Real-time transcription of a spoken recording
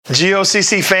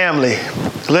GOCC family,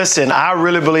 listen, I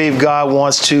really believe God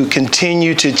wants to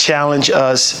continue to challenge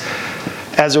us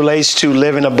as it relates to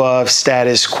living above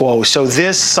status quo. So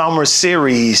this summer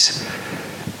series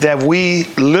that we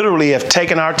literally have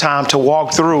taken our time to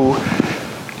walk through,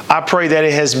 I pray that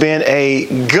it has been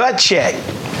a gut check,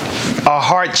 a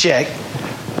heart check,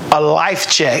 a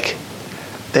life check.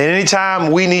 That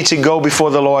anytime we need to go before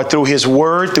the Lord through His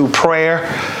Word, through prayer,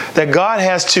 that God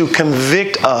has to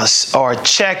convict us or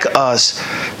check us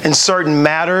in certain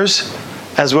matters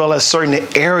as well as certain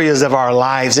areas of our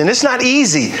lives. And it's not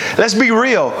easy. Let's be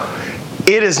real.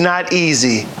 It is not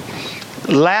easy.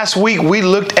 Last week we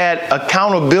looked at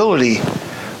accountability,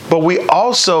 but we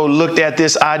also looked at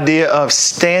this idea of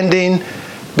standing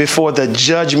before the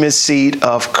judgment seat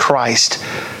of Christ.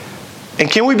 And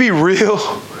can we be real?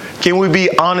 Can we be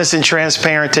honest and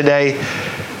transparent today?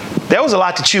 There was a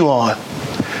lot to chew on.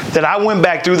 That I went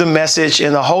back through the message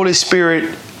and the Holy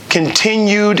Spirit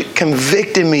continued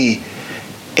convicting me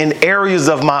in areas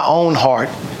of my own heart,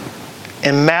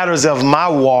 in matters of my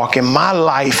walk, in my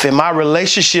life, in my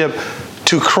relationship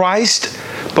to Christ,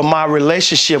 but my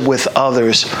relationship with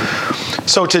others.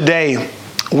 So today,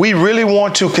 we really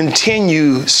want to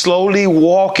continue slowly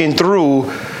walking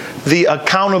through the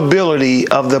accountability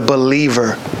of the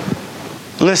believer.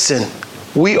 Listen,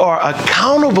 we are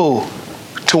accountable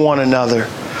to one another.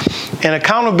 And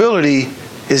accountability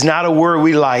is not a word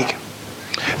we like.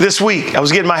 This week, I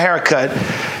was getting my hair cut,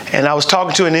 and I was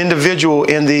talking to an individual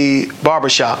in the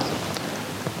barbershop.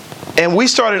 And we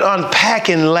started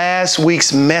unpacking last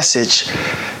week's message.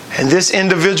 And this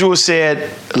individual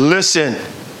said, listen,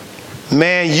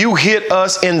 man, you hit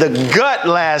us in the gut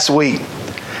last week.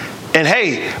 And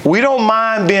hey, we don't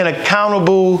mind being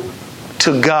accountable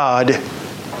to God,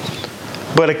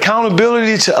 but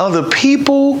accountability to other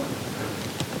people,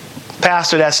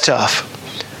 Pastor, that's tough.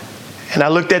 And I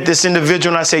looked at this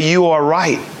individual and I said, you are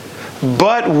right,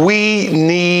 but we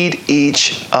need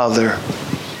each other.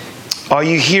 Are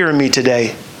you hearing me today?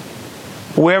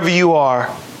 Wherever you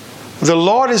are, the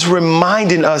Lord is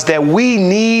reminding us that we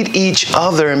need each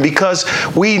other. And because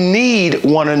we need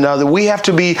one another, we have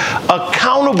to be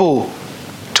accountable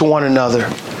to one another.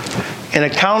 And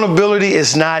accountability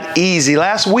is not easy.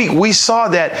 Last week, we saw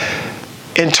that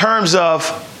in terms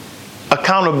of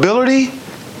accountability,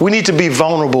 we need to be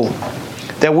vulnerable.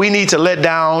 That we need to let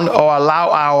down or allow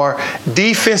our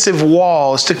defensive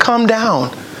walls to come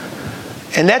down.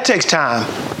 And that takes time.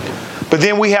 But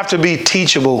then we have to be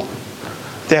teachable.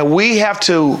 That we have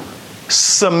to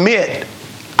submit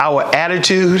our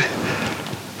attitude,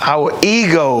 our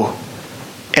ego,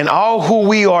 and all who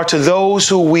we are to those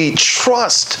who we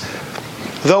trust,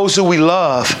 those who we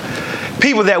love,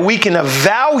 people that we can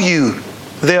value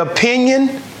their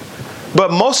opinion, but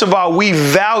most of all, we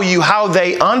value how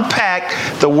they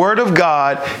unpack the Word of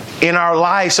God in our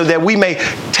lives so that we may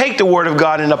take the Word of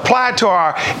God and apply it to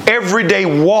our everyday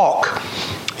walk.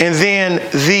 And then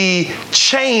the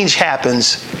change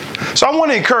happens. So I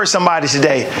want to encourage somebody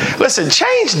today. Listen,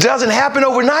 change doesn't happen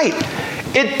overnight.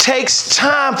 It takes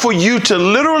time for you to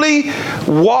literally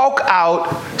walk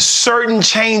out certain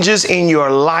changes in your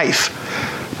life.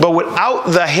 But without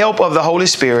the help of the Holy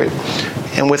Spirit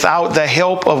and without the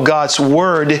help of God's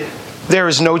Word, there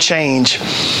is no change.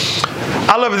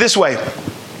 I love it this way.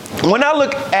 When I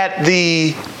look at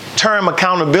the term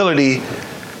accountability,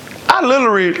 I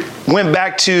literally went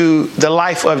back to the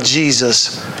life of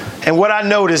Jesus. And what I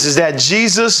noticed is that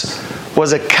Jesus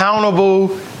was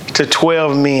accountable to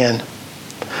 12 men.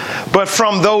 But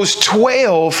from those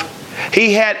 12,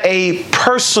 he had a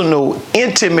personal,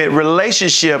 intimate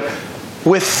relationship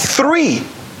with 3.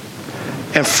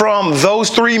 And from those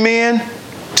 3 men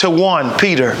to 1,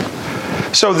 Peter.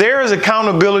 So there is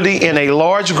accountability in a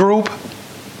large group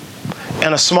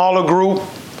and a smaller group.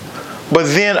 But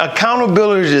then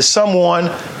accountability to someone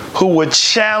who would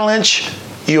challenge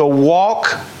your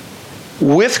walk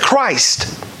with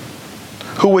Christ,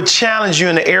 who would challenge you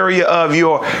in the area of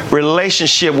your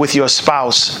relationship with your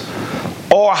spouse,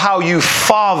 or how you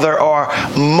father or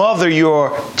mother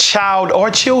your child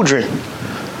or children.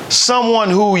 Someone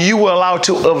who you will allow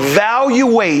to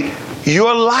evaluate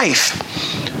your life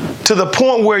to the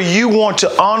point where you want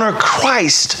to honor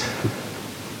Christ,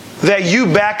 that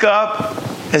you back up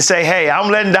and say, hey,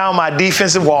 I'm letting down my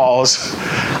defensive walls.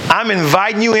 I'm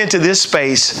inviting you into this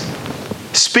space,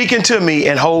 speaking to me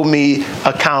and hold me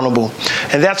accountable.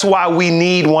 And that's why we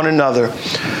need one another.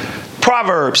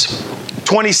 Proverbs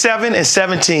 27 and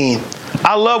 17.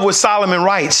 I love what Solomon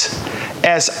writes.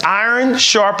 As iron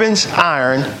sharpens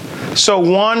iron, so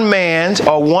one man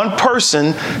or one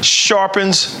person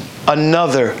sharpens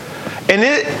another. And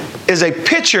it is a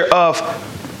picture of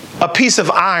a piece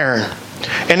of iron.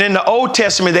 And in the Old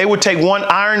Testament, they would take one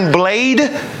iron blade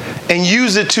and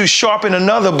use it to sharpen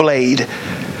another blade.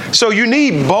 So you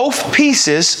need both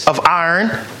pieces of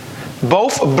iron,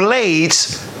 both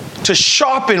blades, to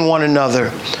sharpen one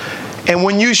another. And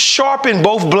when you sharpen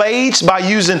both blades by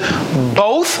using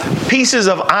both pieces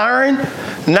of iron,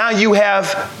 now you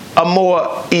have a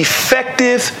more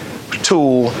effective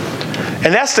tool.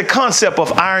 And that's the concept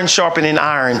of iron sharpening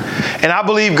iron. And I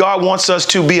believe God wants us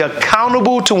to be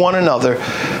accountable to one another,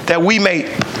 that we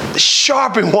may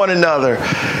sharpen one another,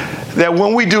 that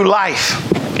when we do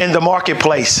life in the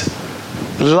marketplace,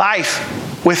 life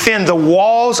within the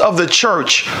walls of the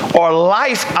church, or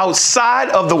life outside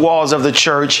of the walls of the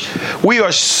church, we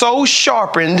are so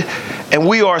sharpened and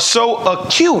we are so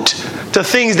acute to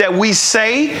things that we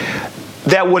say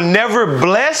that will never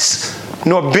bless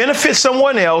nor benefit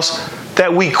someone else,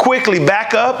 that we quickly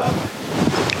back up,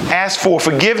 ask for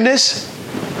forgiveness,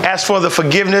 ask for the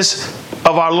forgiveness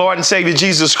of our Lord and Savior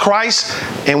Jesus Christ,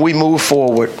 and we move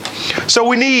forward. So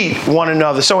we need one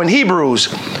another. So in Hebrews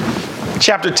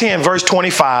chapter 10, verse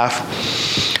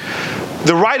 25,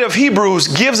 the writer of Hebrews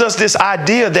gives us this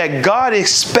idea that God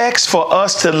expects for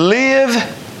us to live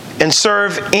and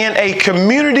serve in a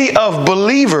community of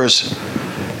believers,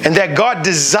 and that God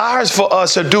desires for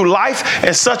us to do life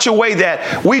in such a way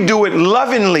that we do it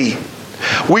lovingly.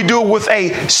 We do it with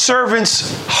a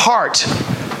servant's heart.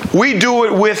 We do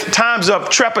it with times of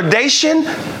trepidation,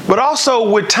 but also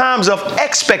with times of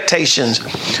expectations.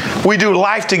 We do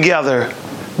life together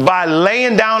by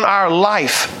laying down our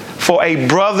life for a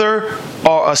brother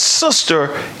or a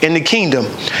sister in the kingdom.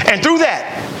 And through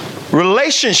that,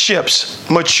 relationships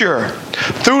mature.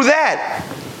 Through that,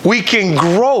 we can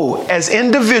grow as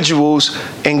individuals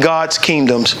in God's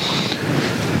kingdoms.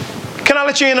 Can I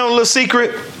let you in on a little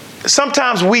secret?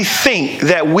 Sometimes we think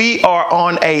that we are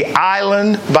on an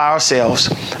island by ourselves.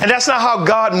 And that's not how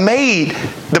God made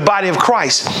the body of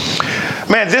Christ.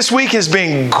 Man, this week has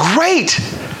been great.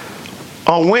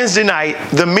 On Wednesday night,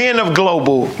 the men of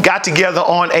Global got together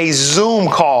on a Zoom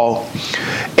call.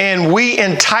 And we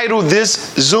entitled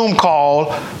this Zoom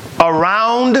call,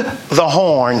 Around the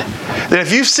Horn. That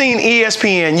if you've seen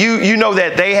ESPN, you know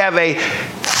that they have a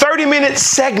 30-minute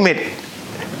segment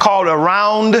called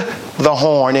Around the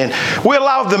Horn. And we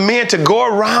allow the men to go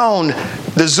around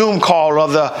the Zoom call, or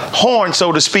the horn,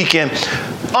 so to speak, and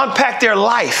unpack their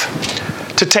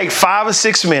life, to take 5 or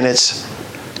 6 minutes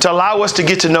to allow us to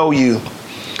get to know you.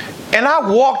 And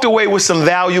I walked away with some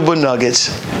valuable nuggets.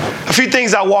 A few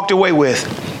things I walked away with.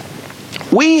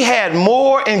 We had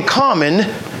more in common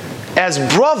as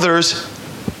brothers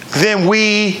than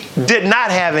we did not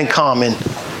have in common.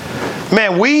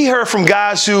 Man, we heard from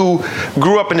guys who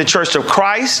grew up in the Church of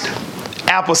Christ,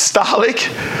 Apostolic,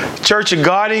 Church of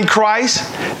God in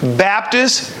Christ,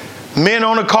 Baptist, men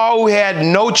on the call who had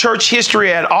no church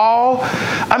history at all.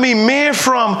 I mean, men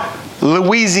from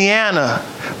Louisiana.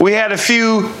 We had a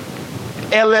few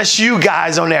LSU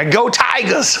guys on there. Go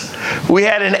Tigers. We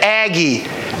had an Aggie.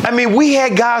 I mean, we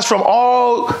had guys from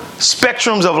all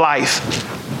spectrums of life,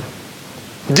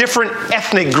 different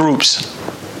ethnic groups.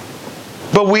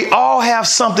 But we all have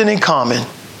something in common.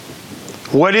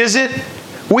 What is it?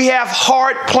 We have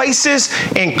hard places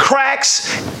and cracks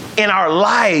in our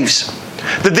lives.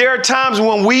 That there are times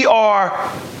when we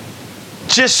are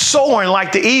just soaring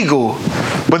like the eagle.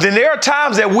 But then there are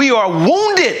times that we are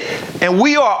wounded and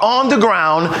we are on the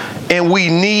ground and we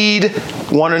need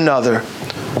one another.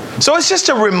 So it's just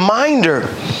a reminder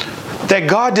that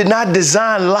God did not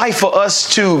design life for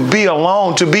us to be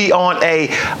alone, to be on an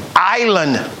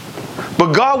island.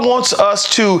 But God wants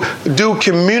us to do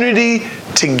community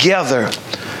together.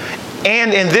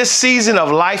 And in this season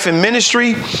of life and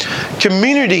ministry,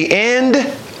 community and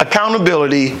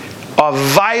accountability are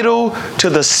vital to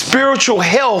the spiritual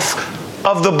health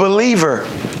of the believer.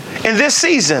 In this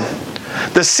season,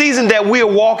 the season that we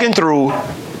are walking through,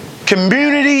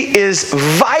 community is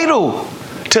vital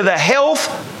to the health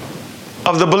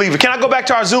of the believer. Can I go back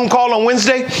to our Zoom call on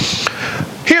Wednesday?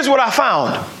 Here's what I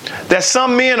found. That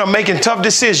some men are making tough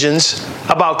decisions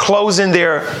about closing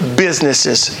their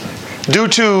businesses due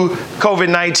to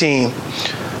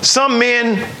COVID-19. Some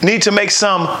men need to make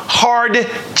some hard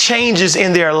changes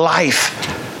in their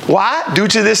life. Why? Due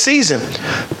to this season.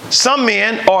 Some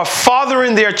men are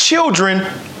fathering their children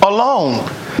alone.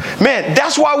 Man,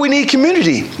 that's why we need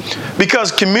community.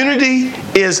 Because community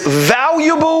is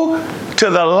valuable to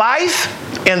the life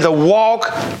and the walk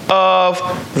of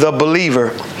the believer.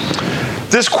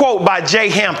 This quote by Jay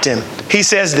Hampton, he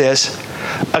says this: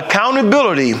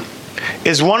 accountability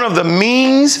is one of the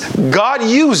means God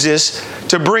uses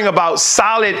to bring about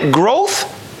solid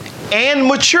growth and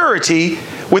maturity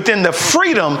within the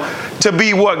freedom to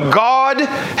be what God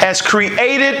has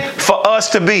created for us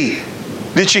to be.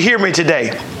 Did you hear me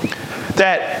today?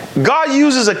 That God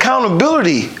uses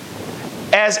accountability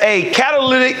as a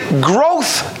catalytic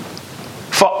growth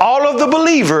for all of the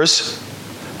believers,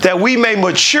 that we may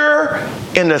mature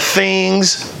in the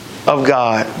things of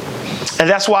God. And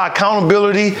that's why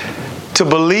accountability to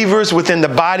believers within the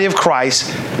body of Christ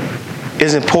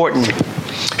is important.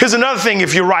 Here's another thing,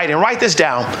 if you're writing, write this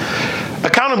down.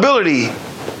 Accountability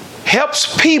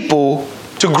helps people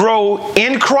to grow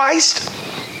in Christ,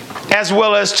 as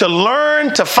well as to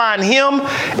learn to find Him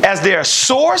as their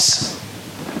source,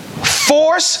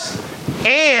 force,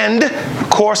 and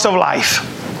course of life.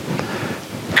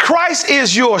 Christ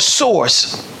is your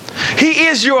source. He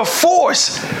is your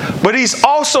force, but He's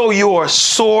also your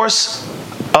source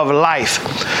of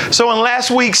life. So in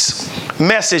last week's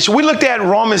message, we looked at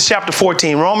Romans chapter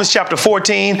 14. Romans chapter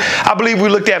 14, I believe we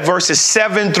looked at verses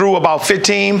 7 through about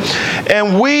 15,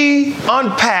 and we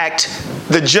unpacked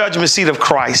the judgment seat of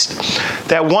Christ.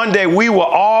 That one day we will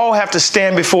all have to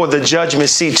stand before the judgment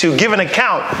seat to give an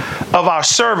account of our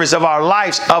service, of our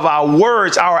lives, of our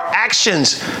words, our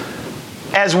actions,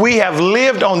 as we have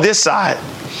lived on this side.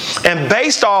 And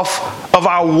based off of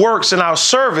our works and our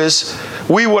service,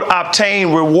 we would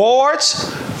obtain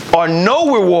rewards or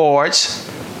no rewards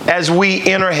as we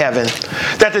enter heaven.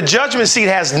 That the judgment seat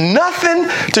has nothing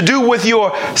to do with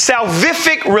your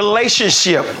salvific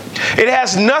relationship. It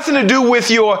has nothing to do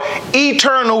with your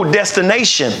eternal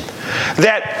destination.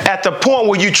 That at the point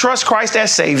where you trust Christ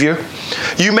as Savior,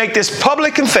 you make this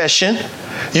public confession,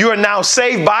 you are now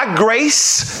saved by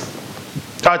grace,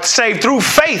 saved through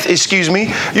faith,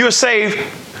 You're saved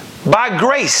by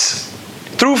grace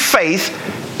through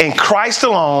faith in Christ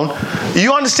alone.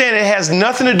 You understand it has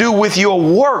nothing to do with your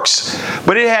works,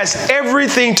 but it has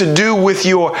everything to do with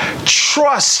your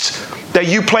trust that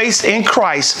you placed in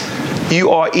Christ. You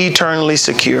are eternally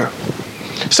secure.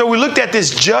 So we looked at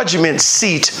this judgment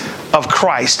seat of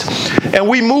Christ, and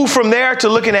we moved from there to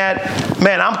looking at,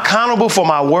 man, I'm accountable for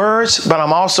my words, but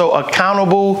I'm also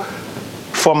accountable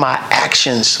for my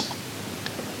actions.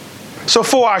 So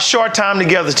for our short time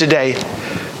together today,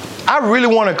 I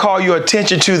really want to call your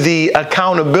attention to the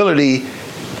accountability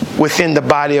within the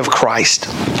body of Christ.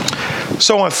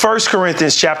 So in 1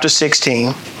 Corinthians chapter 16,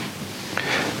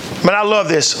 man, I love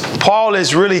this. Paul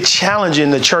is really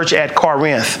challenging the church at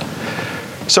Corinth.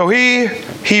 So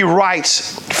he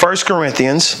writes 1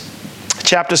 Corinthians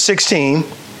chapter 16,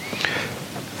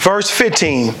 verse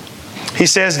 15. He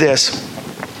says this,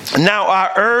 "Now I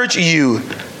urge you,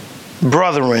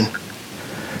 brethren,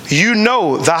 you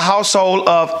know the household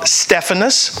of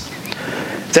Stephanas,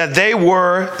 that they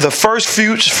were the first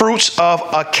fruits of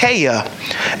Achaia,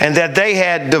 and that they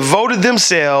had devoted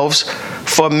themselves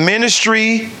for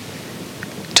ministry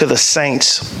to the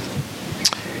saints."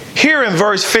 Here in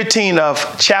verse 15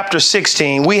 of chapter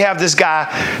 16, we have this guy,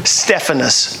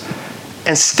 Stephanas.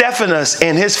 And Stephanas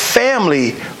and his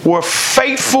family were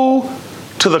faithful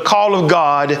to the call of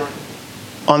God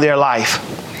on their life.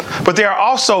 But they are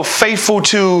also faithful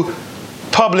to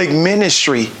public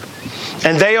ministry.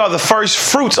 And they are the first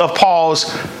fruits of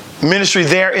Paul's ministry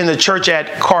there in the church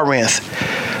at Corinth.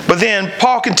 But then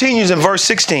Paul continues in verse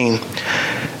 16,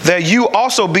 "that you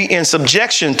also be in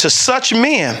subjection to such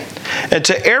men and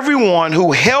to everyone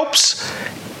who helps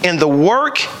in the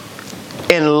work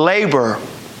and labor."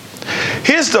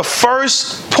 Here's the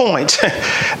first point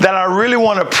that I really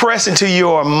want to press into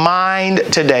your mind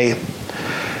today.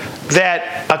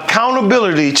 That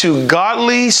accountability to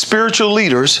godly spiritual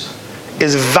leaders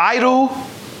is vital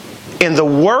in the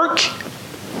work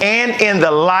and in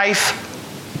the life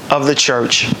of the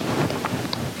church.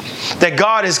 That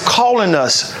God is calling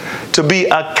us to be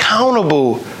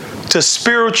accountable to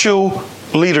spiritual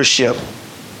leadership.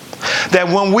 That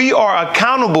when we are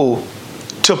accountable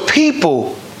to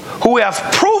people who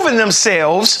have proven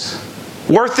themselves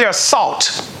worth their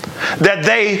salt, that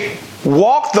they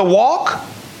walk the walk,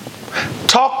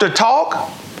 talk the talk,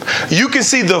 you can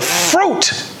see the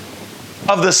fruit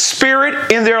of the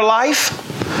Spirit in their life.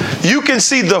 You can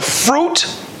see the fruit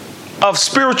of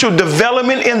spiritual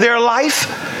development in their life.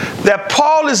 That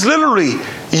Paul is literally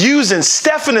using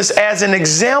Stephanas as an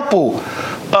example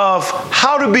of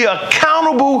how to be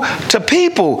accountable to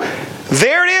people.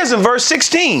 There it is in verse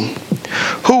 16.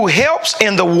 Who helps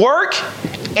in the work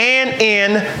and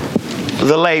in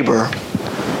the labor.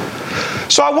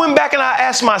 So I went back and I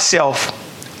asked myself,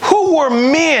 who were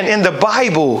men in the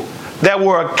Bible that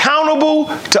were accountable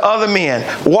to other men?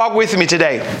 Walk with me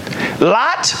today.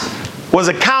 Lot was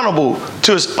accountable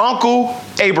to his uncle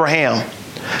Abraham.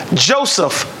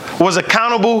 Joseph was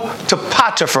accountable to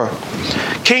Potiphar.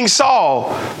 King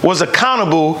Saul was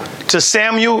accountable to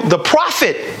Samuel the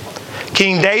prophet.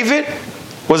 King David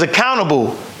was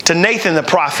accountable to Nathan the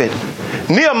prophet.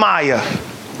 Nehemiah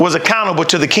was accountable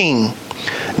to the king.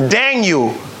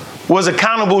 Daniel was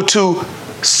accountable to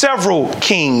several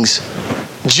kings.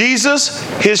 Jesus,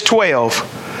 his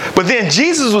 12. But then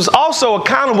Jesus was also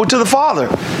accountable to the Father.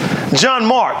 John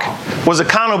Mark was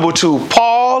accountable to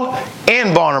Paul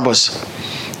and Barnabas.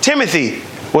 Timothy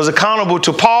was accountable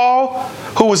to Paul,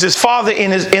 who was his father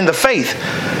in the faith.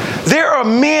 There are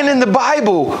men in the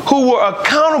Bible who were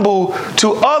accountable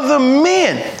to other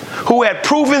men who had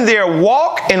proven their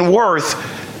walk and worth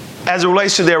as it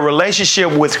relates to their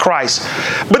relationship with Christ.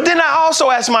 But then I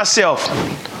also ask myself,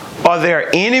 are there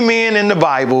any men in the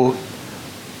Bible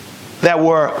that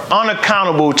were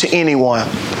unaccountable to anyone?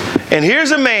 And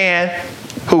here's a man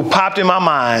who popped in my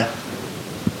mind.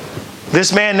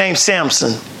 This man named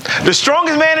Samson, the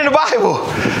strongest man in the Bible.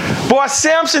 Boy,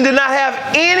 Samson did not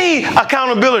have any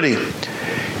accountability.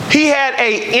 He had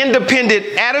an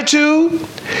independent attitude.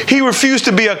 He refused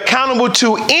to be accountable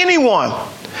to anyone.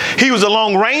 He was a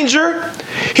lone ranger.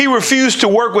 He refused to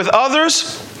work with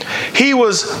others. He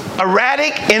was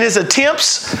erratic in his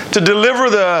attempts to deliver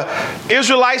the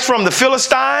Israelites from the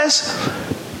Philistines,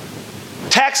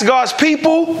 tax God's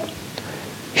people.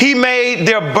 He made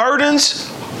their burdens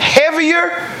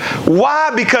heavier.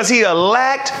 Why? Because he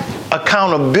lacked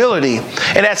accountability.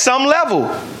 And at some level,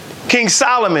 King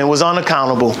Solomon was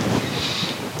unaccountable.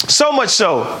 So much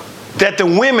so that the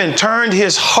women turned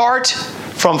his heart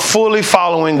from fully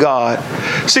following God.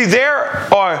 See,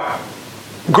 there are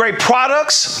great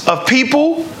products of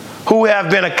people who have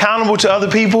been accountable to other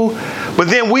people, but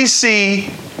then we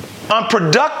see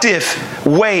unproductive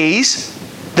ways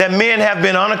that men have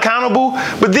been unaccountable,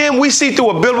 but then we see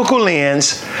through a biblical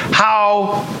lens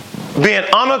how being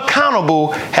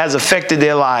unaccountable has affected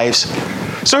their lives.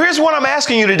 So here's what I'm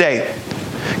asking you today.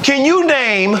 Can you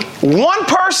name one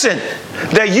person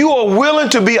that you are willing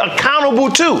to be accountable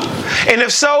to? And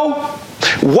if so,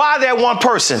 why that one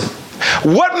person?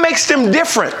 What makes them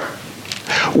different?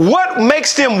 What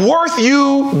makes them worth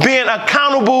you being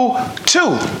accountable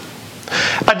to?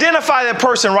 Identify that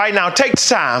person right now. Take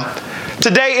time.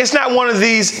 Today, it's not one of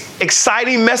these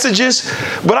exciting messages,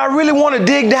 but I really want to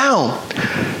dig down.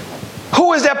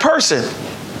 Who is that person?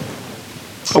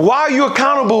 Why are you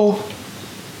accountable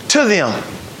to them?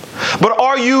 But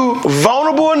are you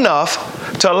vulnerable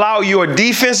enough to allow your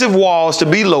defensive walls to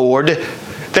be lowered,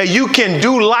 that you can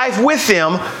do life with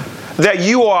them, that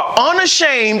you are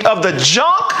unashamed of the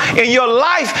junk in your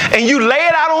life and you lay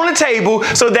it out on the table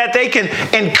so that they can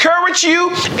encourage you,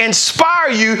 inspire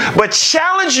you, but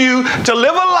challenge you to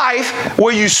live a life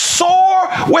where you soar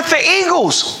with the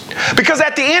eagles? Because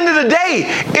at the end of the day,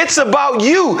 it's about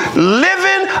you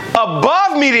living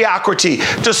above mediocrity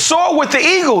to soar with the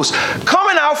eagles,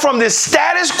 coming out from this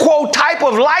status quo type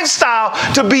of lifestyle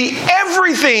to be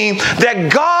everything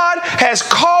that God has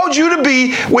called you to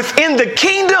be within the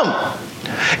kingdom.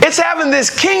 It's having this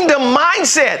kingdom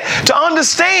mindset to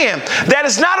understand that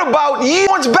it's not about you.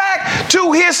 It's back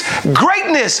to his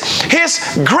greatness, his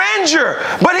grandeur,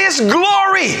 but his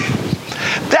glory.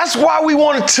 That's why we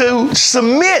wanted to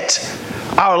submit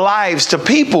our lives to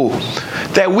people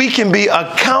that we can be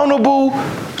accountable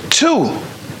to.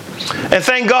 And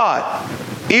thank God,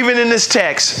 even in this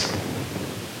text,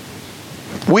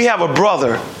 we have a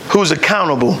brother who's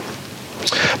accountable.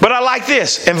 But I like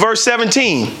this in verse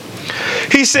 17.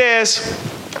 He says,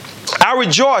 I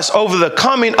rejoice over the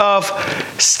coming of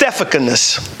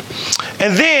Stephanas.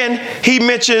 And then he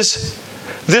mentions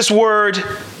this word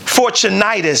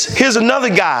Fortunatus. Here's another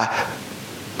guy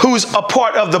who's a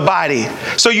part of the body.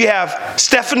 So you have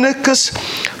Stephanas,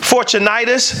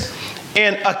 Fortunatus,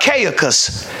 and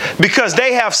Achaicus, because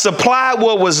they have supplied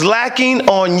what was lacking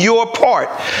on your part.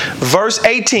 Verse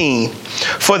 18,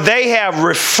 for they have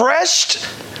refreshed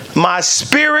my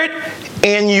spirit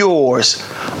and yours.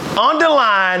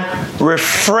 Underline,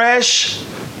 refresh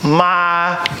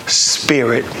my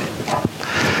spirit.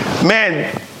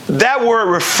 Man, that word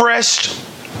refreshed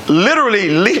literally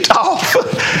leaped off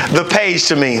the page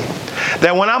to me.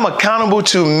 That when I'm accountable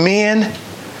to men,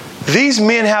 these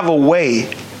men have a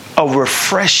way of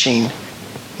refreshing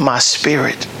my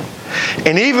spirit.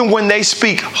 And even when they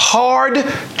speak hard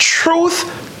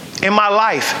truth in my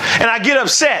life, and I get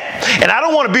upset, and I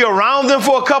don't want to be around them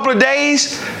for a couple of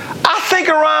days, I think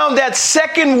around that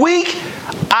second week,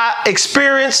 I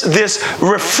experience this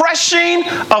refreshing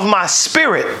of my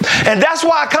spirit. And that's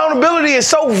why accountability is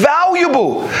so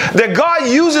valuable, that God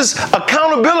uses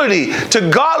accountability to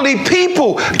godly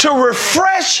people to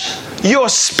refresh your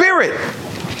spirit.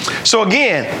 So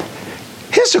again,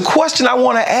 here's the question I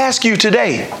want to ask you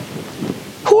today.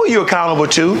 Who are you accountable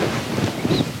to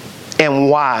and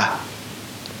why?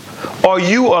 Are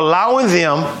you allowing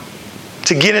them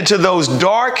to get into those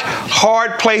dark,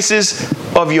 hard places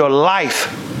of your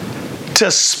life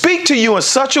to speak to you in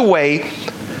such a way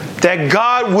that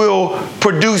God will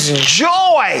produce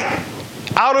joy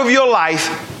out of your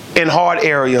life in hard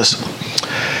areas?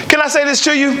 Can I say this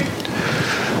to you?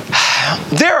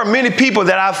 There are many people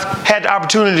that I've had the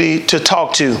opportunity to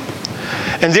talk to.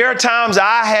 And there are times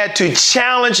I had to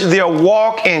challenge their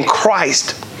walk in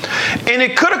Christ. And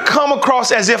it could have come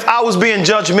across as if I was being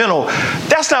judgmental.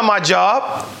 That's not my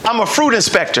job. I'm a fruit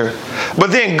inspector.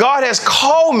 But then God has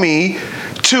called me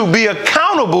to be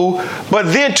accountable, but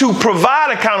then to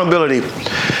provide accountability.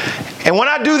 And when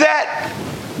I do that,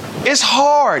 it's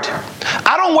hard.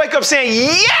 I don't wake up saying,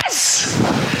 yes,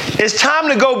 it's time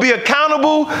to go be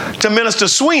accountable to Minister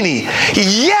Sweeney.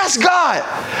 Yes, God.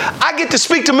 I get to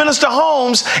speak to Minister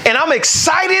Holmes, and I'm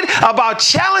excited about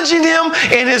challenging him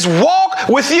in his walk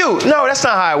with you. No, that's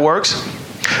not how it works.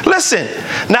 Listen,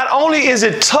 not only is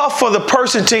it tough for the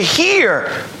person to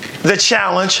hear the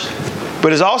challenge,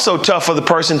 but it's also tough for the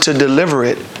person to deliver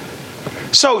it.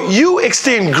 So you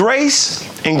extend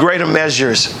grace in greater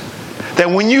measures. That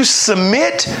when you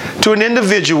submit to an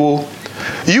individual,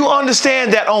 you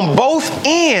understand that on both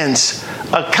ends,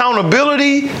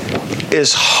 accountability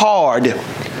is hard.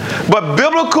 But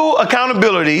biblical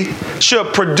accountability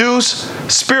should produce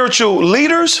spiritual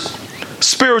leaders,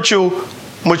 spiritual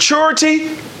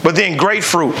maturity, but then great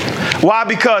fruit. Why?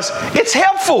 Because it's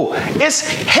helpful. It's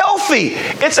healthy.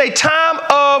 It's a time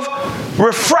of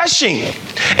refreshing.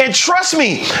 And trust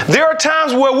me, there are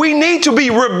times where we need to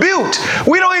be rebuked.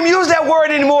 We don't even use that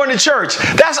word anymore in the church.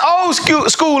 That's old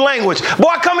school language.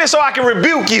 Boy, come here so I can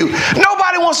rebuke you.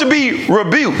 Nobody wants to be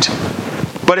rebuked,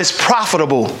 but it's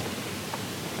profitable.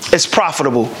 It's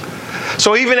profitable.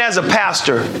 So even as a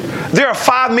pastor, there are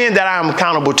 5 men that I am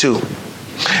accountable to.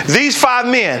 These 5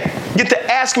 men get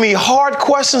to ask me hard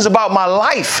questions about my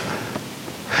life.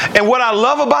 And what I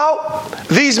love about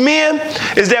these men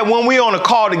is that when we're on a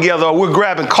call together or we're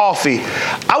grabbing coffee,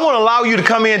 I want to allow you to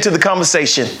come into the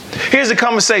conversation. Here's the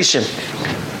conversation.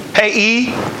 Hey, E,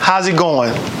 how's it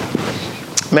going?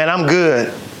 Man, I'm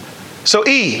good. So,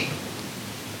 E,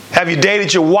 have you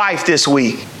dated your wife this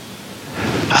week?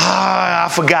 I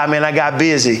forgot, man. I got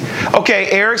busy. Okay,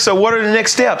 Eric, so what are the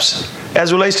next steps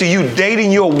as it relates to you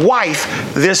dating your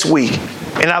wife this week?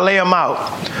 And I lay them out.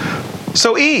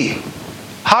 So, E,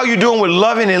 how are you doing with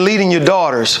loving and leading your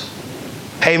daughters?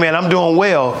 Hey, man, I'm doing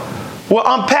well. Well,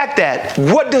 unpack that.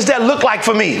 What does that look like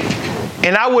for me?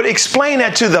 And I would explain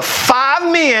that to the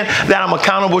 5 men that I'm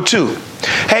accountable to.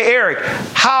 Hey, Eric,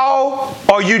 how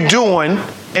are you doing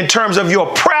in terms of your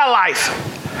prayer life?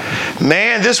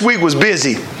 Man, this week was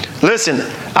busy. Listen,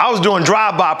 I was doing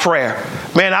drive-by prayer.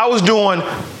 Man, I was doing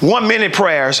 1-minute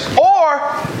prayers. Or,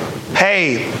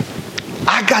 hey,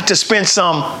 I got to spend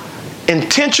some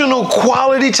intentional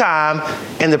quality time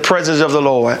in the presence of the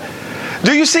Lord.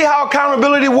 Do you see how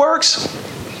accountability works?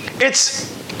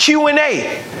 It's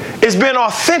Q&A. It's been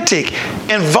authentic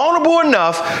and vulnerable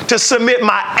enough to submit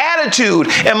my attitude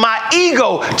and my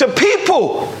ego to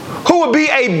people who would be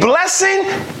a blessing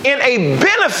and a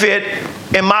benefit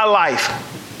in my life.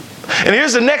 And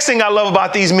here's the next thing I love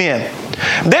about these men.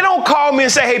 They don't call me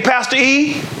and say, hey, Pastor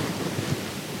E,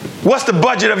 what's the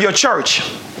budget of your church?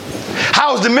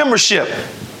 How's the membership?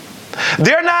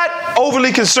 They're not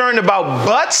overly concerned about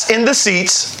butts in the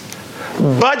seats,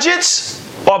 budgets,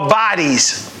 or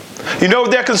bodies. You know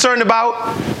what they're concerned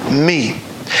about? Me.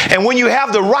 And when you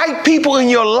have the right people in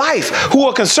your life who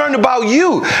are concerned about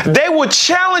you, they will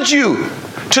challenge you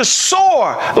to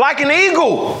soar like an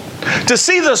eagle, to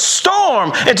see the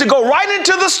storm and to go right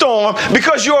into the storm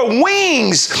because your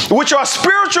wings, which are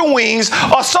spiritual wings,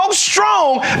 are so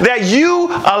strong that you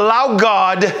allow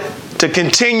God to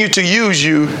continue to use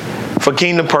you for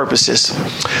kingdom purposes.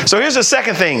 So here's the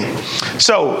second thing.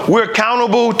 So we're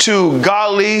accountable to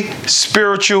godly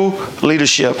spiritual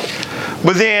leadership.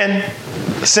 But then,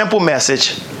 simple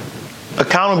message,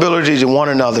 accountability to one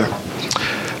another.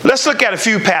 Let's look at a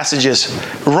few passages.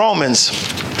 Romans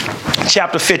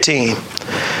chapter 15.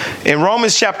 In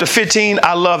Romans chapter 15,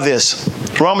 I love this.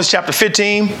 Romans chapter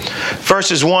 15,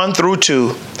 verses 1 through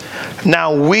 2.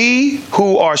 Now we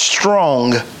who are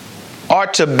strong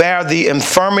ought to bear the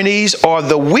infirmities or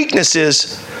the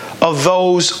weaknesses of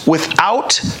those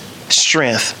without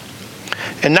strength,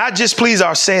 and not just please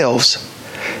ourselves.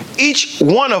 Each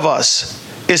one of us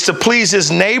is to please his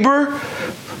neighbor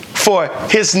for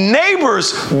his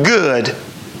neighbor's good,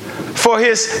 for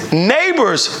his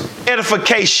neighbor's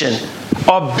edification.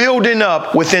 or building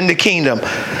up within the kingdom.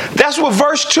 That's what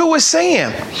verse 2 is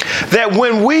saying. That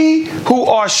when we who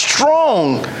are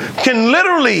strong can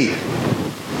literally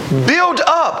build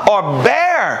up or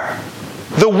bear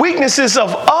the weaknesses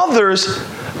of others,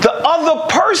 the other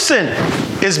person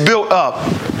is built up.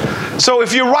 So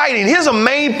if you're writing, here's a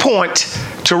main point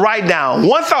to write down.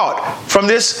 One thought from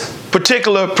this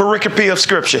particular pericope of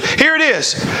scripture. Here it is.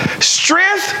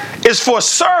 Strength is for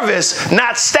service,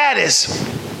 not status.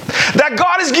 That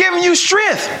God is giving you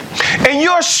strength. And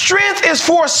your strength is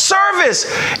for service.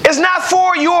 It's not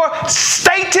for your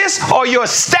status or your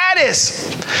status.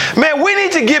 Man, we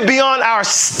need to get beyond our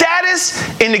status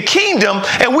in the kingdom,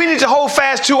 and we need to hold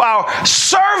fast to our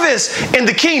service in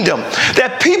the kingdom.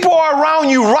 That people are around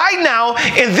you right now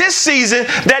in this season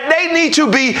that they need to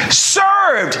be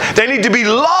served. They need to be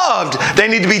loved. They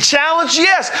need to be challenged,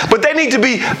 yes, but they need to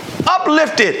be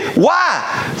uplifted.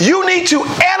 Why? You need to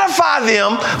edify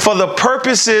them for the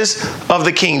purposes of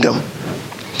the kingdom.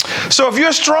 So if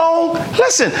you're strong,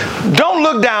 listen, don't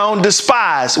look down,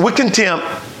 despise with contempt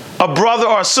a brother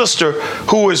or a sister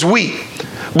who is weak.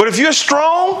 But if you're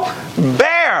strong,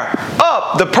 bear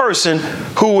up the person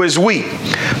who is weak.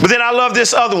 But then I love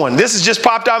this other one. This has just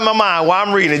popped out in my mind while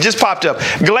I'm reading. It just popped up.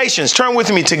 Galatians, turn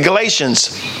with me to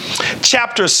Galatians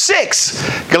chapter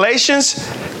 6. Galatians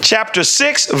chapter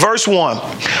 6, verse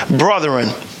 1. Brethren,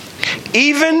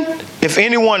 even if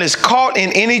anyone is caught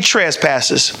in any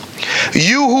trespasses,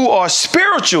 you who are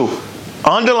spiritual,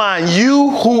 underline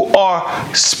you who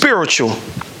are spiritual,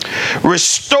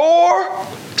 restore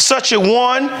such a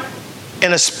one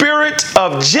in a spirit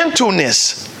of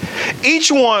gentleness,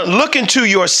 each one look into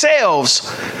yourselves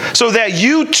so that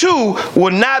you too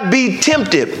will not be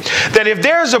tempted. That if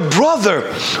there's a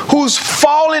brother who's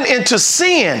fallen into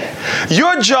sin,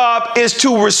 your job is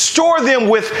to restore them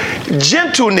with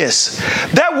gentleness.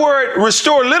 That word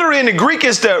restore literally in the Greek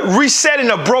is the resetting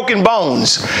of broken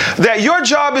bones. That your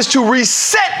job is to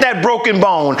reset that broken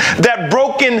bone, that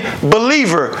broken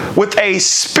believer, with a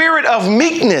spirit of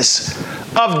meekness,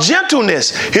 of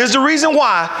gentleness. Here's the reason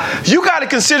why. You got to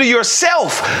consider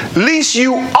yourself, lest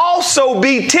you also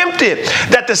be tempted.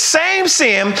 That the same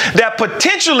sin that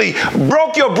potentially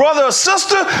broke your brother or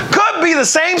sister could be the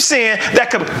same sin that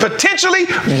could potentially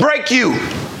break you.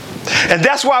 And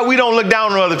that's why we don't look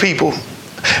down on other people.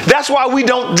 That's why we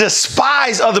don't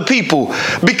despise other people,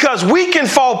 because we can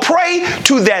fall prey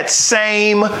to that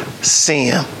same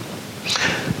sin.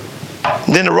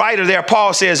 Then the writer there,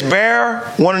 Paul, says, bear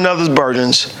one another's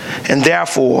burdens and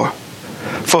therefore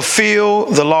fulfill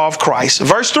the law of Christ.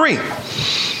 Verse 3,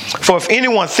 for if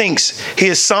anyone thinks he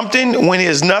is something when he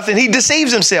is nothing, he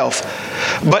deceives himself.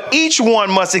 But each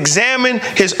one must examine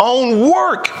his own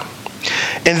work,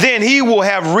 and then he will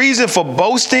have reason for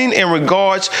boasting in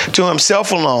regards to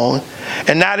himself alone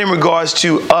and not in regards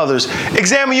to others.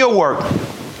 Examine your work.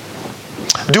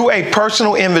 Do a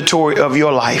personal inventory of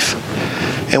your life.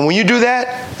 And when you do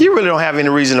that, you really don't have any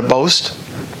reason to boast.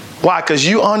 Why? Because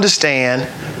you understand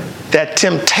that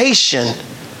temptation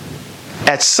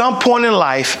at some point in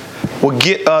life will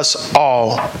get us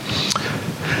all.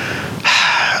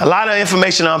 A lot of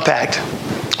information unpacked.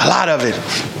 A lot of it.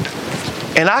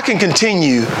 And I can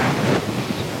continue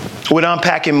with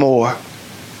unpacking more.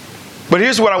 But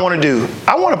here's what I want to do.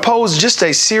 I want to pose just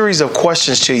a series of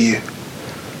questions to you.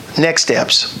 Next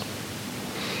steps.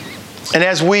 And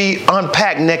as we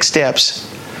unpack next steps,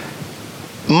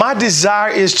 my desire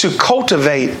is to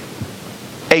cultivate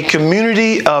a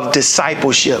community of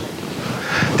discipleship.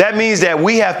 That means that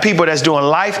we have people that's doing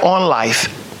life on life,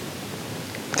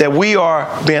 that we are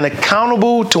being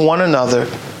accountable to one another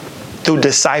through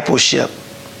discipleship,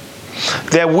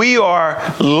 that we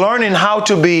are learning how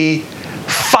to be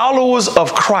followers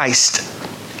of Christ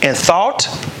in thought,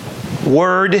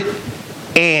 word,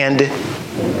 and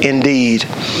in deed.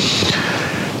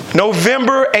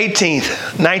 November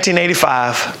 18th,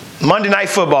 1985, Monday Night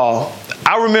Football.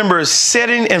 I remember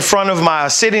sitting in front of my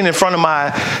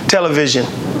television,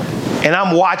 and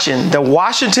I'm watching the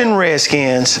Washington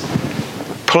Redskins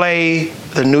play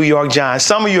the New York Giants.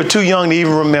 Some of you are too young to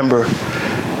even remember.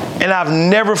 And I've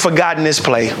never forgotten this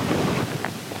play.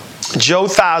 Joe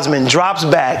Theismann drops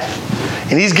back,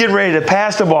 and he's getting ready to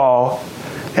pass the ball,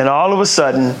 and all of a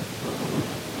sudden,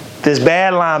 this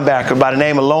bad linebacker by the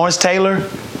name of Lawrence Taylor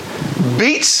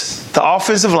beats the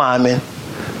offensive lineman,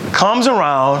 comes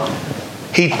around,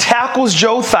 he tackles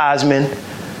Joe Theismann,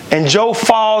 and Joe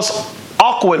falls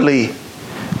awkwardly,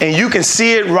 and you can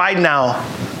see it right now.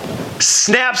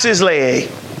 Snaps his leg.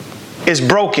 It's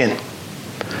broken.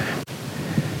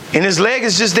 And his leg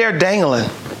is just there dangling.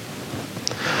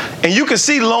 And you can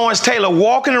see Lawrence Taylor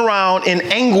walking around in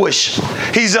anguish.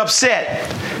 He's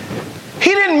upset.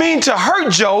 He didn't mean to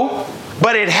hurt Joe,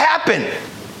 but it happened.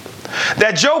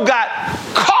 That Joe got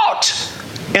caught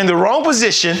in the wrong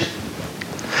position.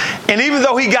 And even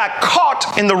though he got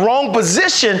caught in the wrong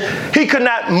position, he could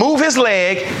not move his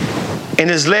leg, and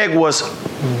his leg was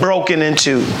broken in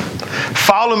two.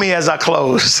 Follow me as I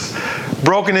close.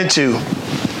 Broken in two.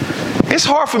 It's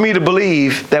hard for me to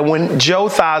believe that when Joe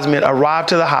Theismann arrived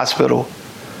to the hospital,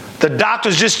 the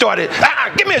doctors just started,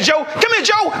 give me a Joe, give me a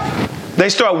Joe. They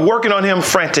start working on him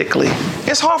frantically.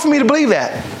 It's hard for me to believe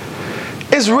that.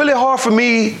 It's really hard for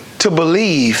me to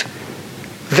believe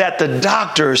that the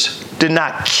doctors did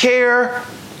not care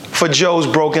for Joe's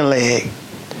broken leg.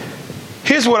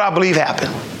 Here's what I believe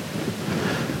happened.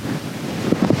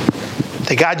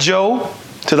 They got Joe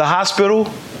to the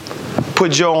hospital,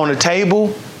 put Joe on the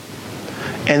table,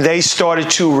 and they started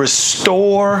to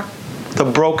restore the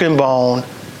broken bone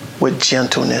with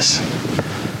gentleness.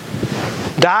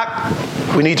 Doc,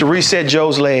 we need to reset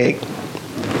Joe's leg.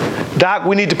 Doc,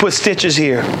 we need to put stitches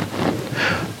here.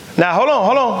 Now, hold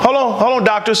on,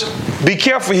 doctors. Be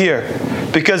careful here,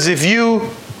 because if you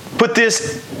put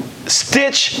this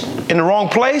stitch in the wrong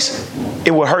place,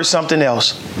 it will hurt something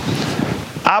else.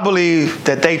 I believe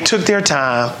that they took their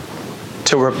time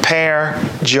to repair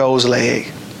Joe's leg.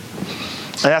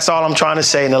 And that's all I'm trying to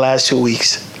say in the last 2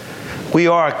 weeks. We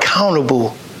are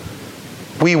accountable.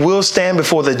 We will stand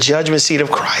before the judgment seat of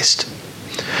Christ.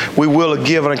 We will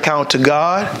give an account to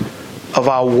God of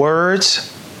our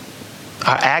words,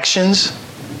 our actions,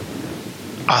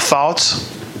 our thoughts.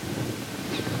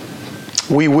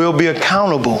 We will be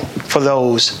accountable for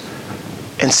those.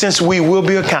 And since we will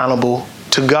be accountable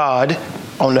to God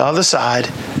on the other side,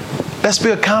 let's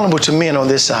be accountable to men on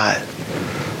this side.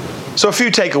 So a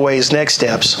few takeaways, next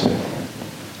steps.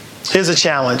 Here's a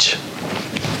challenge.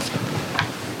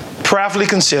 Prayerfully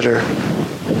consider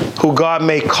who God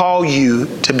may call you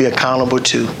to be accountable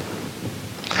to.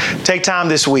 Take time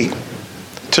this week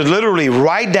to literally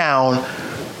write down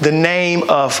the name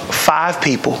of 5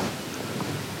 people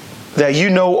that you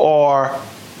know are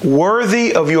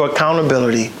worthy of your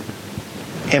accountability,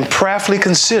 and prayerfully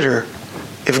consider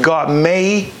if God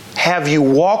may have you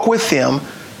walk with them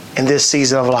in this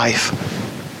season of life.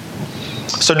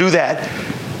 So do that.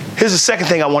 Here's the second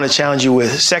thing I want to challenge you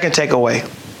with. Second takeaway.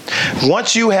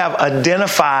 Once you have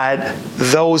identified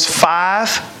those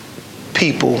 5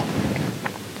 people,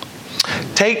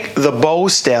 take the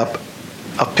bold step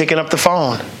of picking up the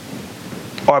phone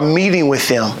or meeting with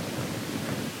them,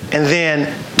 and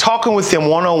then talking with them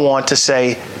one-on-one to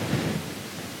say,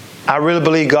 I really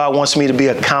believe God wants me to be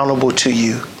accountable to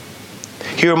you.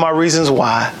 Here are my reasons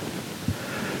why.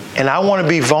 And I want to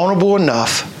be vulnerable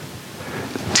enough,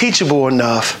 teachable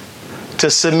enough to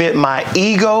submit my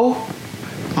ego,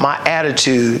 my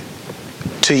attitude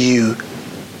to you.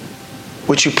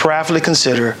 Would you prayerfully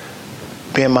consider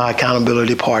being my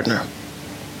accountability partner?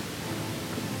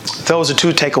 Those are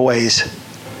 2 takeaways.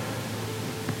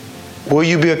 Will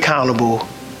you be accountable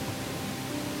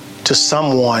to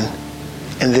someone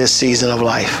in this season of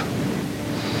life?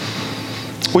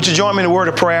 Would you join me in a word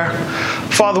of prayer?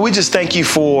 Father, we just thank you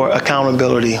for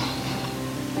accountability.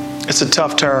 It's a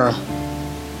tough term.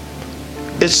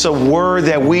 It's a word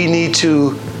that we need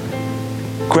to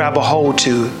grab a hold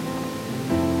to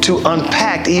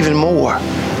unpack even more.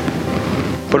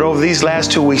 But over these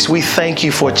last 2 weeks, we thank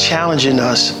you for challenging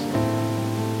us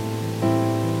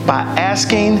by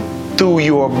asking through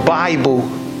your Bible,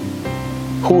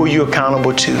 who are you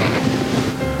accountable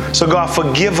to? So God,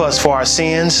 forgive us for our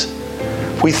sins.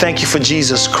 We thank you for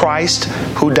Jesus Christ,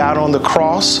 who died on the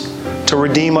cross to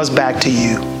redeem us back to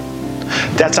you.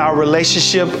 That's our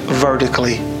relationship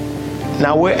vertically.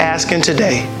 Now we're asking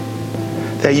today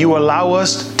that you allow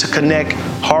us to connect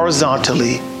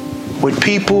horizontally with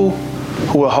people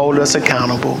who will hold us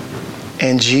accountable.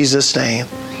 In Jesus' name,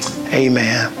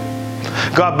 amen.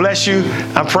 God bless you.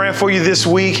 I'm praying for you this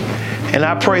week, and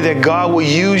I pray that God will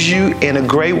use you in a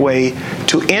great way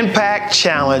to impact,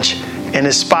 challenge, and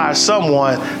inspire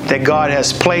someone that God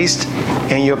has placed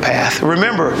in your path.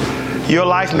 Remember, your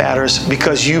life matters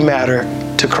because you matter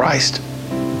to Christ.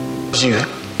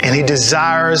 And He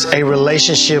desires a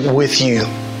relationship with you.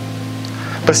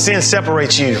 But sin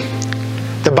separates you.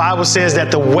 The Bible says that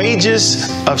the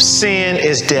wages of sin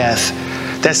is death.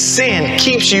 That sin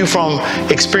keeps you from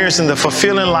experiencing the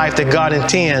fulfilling life that God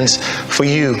intends for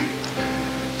you.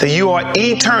 That you are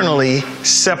eternally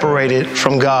separated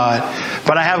from God.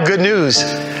 But I have good news.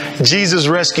 Jesus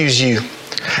rescues you.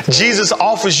 Jesus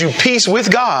offers you peace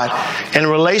with God and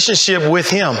relationship with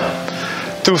Him.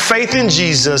 through faith in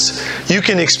Jesus, you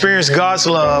can experience God's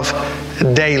love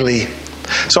daily.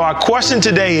 So our question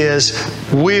today is,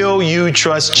 will you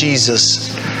trust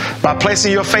Jesus? By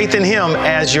placing your faith in Him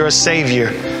as your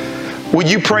Savior. Would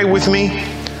you pray with me?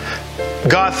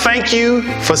 God, thank you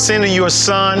for sending your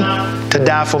Son to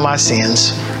die for my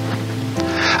sins.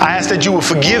 I ask that you will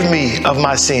forgive me of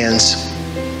my sins.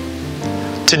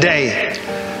 Today,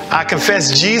 I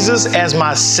confess Jesus as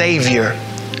my Savior.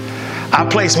 I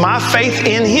place my faith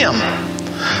in Him.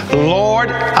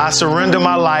 Lord, I surrender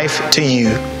my life to you.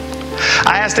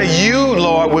 I ask that you,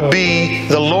 Lord, would be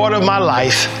the Lord of my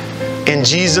life. In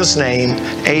Jesus' name,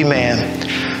 amen.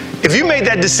 If you made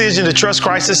that decision to trust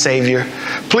Christ as Savior,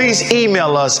 please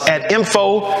email us at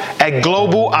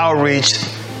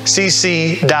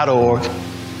info@globaloutreachcc.org.